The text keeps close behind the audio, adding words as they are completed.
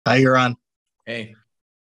Hi, you're on. Hey.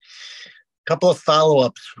 Couple of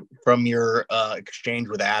follow-ups from your exchange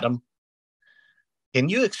with Adam. Can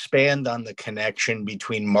you expand on the connection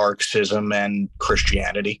between Marxism and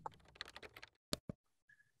Christianity?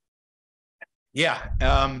 Yeah.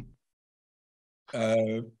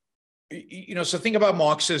 So think about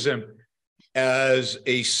Marxism as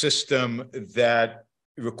a system that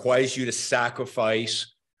requires you to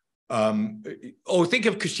sacrifice. Think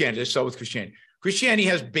of Christianity. Let's start with Christianity. Christianity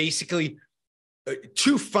has basically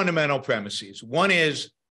two fundamental premises. One is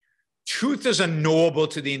truth is unknowable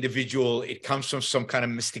to the individual. It comes from some kind of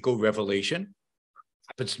mystical revelation.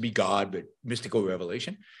 Happens to be God, but mystical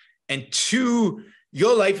revelation. And two,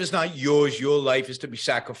 your life is not yours. Your life is to be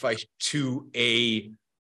sacrificed to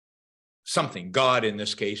something, God in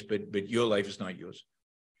this case, but your life is not yours.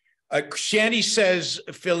 Christianity says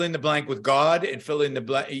fill in the blank with God and fill in the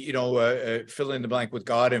blank, fill in the blank with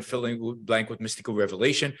God and fill in the blank with mystical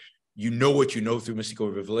revelation. You know what you know through mystical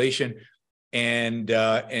revelation, and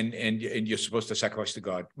you're supposed to sacrifice to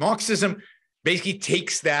God. Marxism basically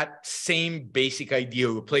takes that same basic idea,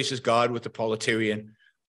 replaces God with the proletarian,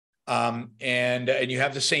 and you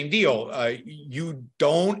have the same deal. You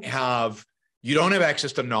don't have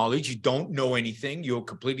access to knowledge. You don't know anything. You're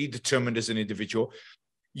completely determined as an individual.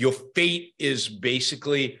 Your fate is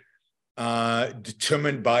basically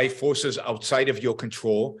determined by forces outside of your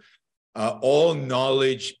control. All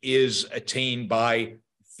knowledge is attained by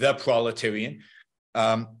the proletarian.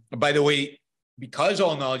 By the way, because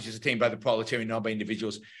all knowledge is attained by the proletarian, not by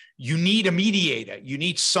individuals, you need a mediator. You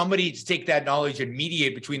need somebody to take that knowledge and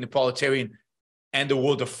mediate between the proletarian and the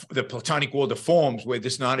world of the Platonic world of forms, where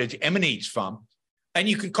this knowledge emanates from. And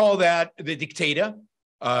you could call that the dictator.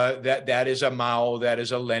 That is a Mao, that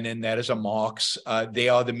is a Lenin, that is a Marx. They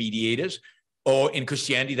are the mediators. Or in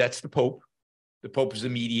Christianity, that's the Pope. The Pope is the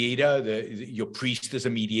mediator. Your priest is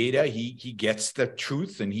a mediator. He gets the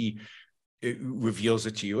truth and he reveals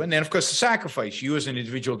it to you. And then, of course, the sacrifice. You as an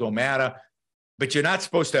individual don't matter, but you're not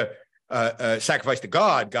supposed to sacrifice to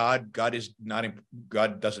God. God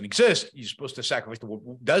doesn't exist. You're supposed to sacrifice to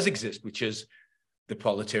what does exist, which is the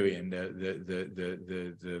proletarian,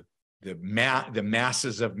 the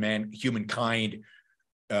masses of humankind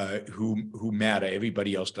who matter.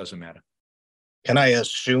 Everybody else doesn't matter. Can I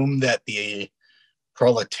assume that the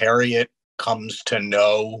proletariat comes to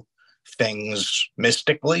know things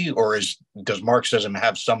mystically, or does Marxism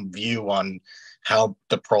have some view on how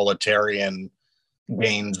the proletarian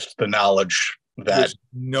gains the knowledge that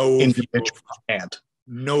individuals can't?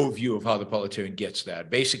 No view of how the proletarian gets that.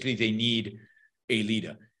 Basically, they need a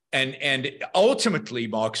leader. And ultimately,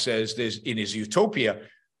 Marx says there's in his utopia,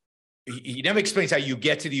 he never explains how you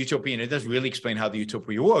get to the utopia, and it doesn't really explain how the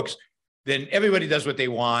utopia works. Then everybody does what they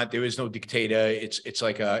want. There is no dictator. It's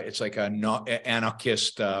like an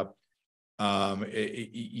anarchist.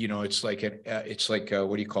 It's like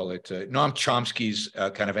what do you call it? Noam Chomsky's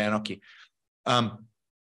kind of anarchy.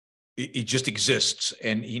 It just exists,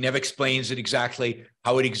 and he never explains it exactly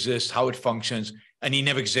how it exists, how it functions, and he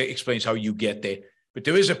never explains how you get there. But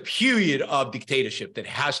there is a period of dictatorship that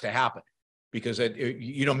has to happen, because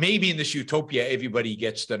maybe in this utopia everybody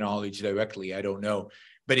gets the knowledge directly. I don't know.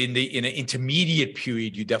 But in an intermediate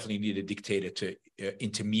period, you definitely need a dictator to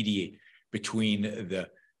intermediate between the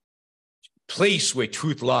place where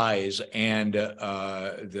truth lies and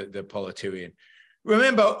the proletarian.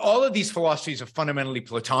 Remember, all of these philosophies are fundamentally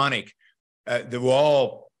Platonic. They're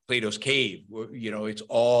all Plato's cave. It's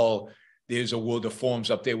all, there's a world of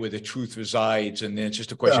forms up there where the truth resides, and then it's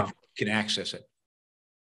just a question of who can access it.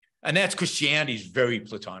 And that's Christianity is very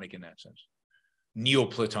Platonic in that sense.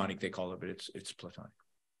 Neoplatonic, they call it, but it's Platonic.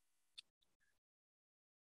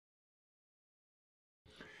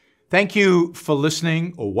 Thank you for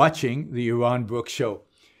listening or watching the Yaron Brooks Show.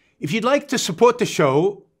 If you'd like to support the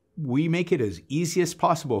show, we make it as easy as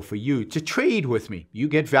possible for you to trade with me. You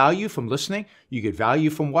get value from listening. You get value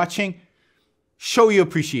from watching. Show your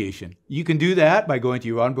appreciation. You can do that by going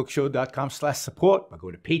to yaronbrookshow.com/support, by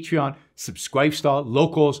going to Patreon, Subscribestar,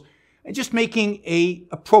 Locals, and just making a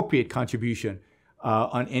appropriate contribution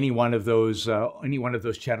on any one of those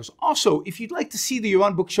channels. Also, if you'd like to see the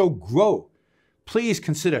Yaron Brooks Show grow, please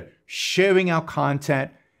consider sharing our content,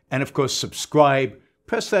 and of course, subscribe.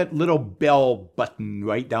 Press that little bell button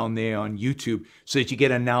right down there on YouTube so that you get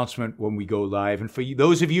an announcement when we go live. And for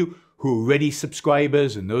those of you who are already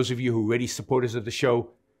subscribers and those of you who are already supporters of the show,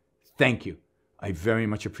 thank you. I very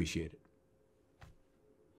much appreciate it.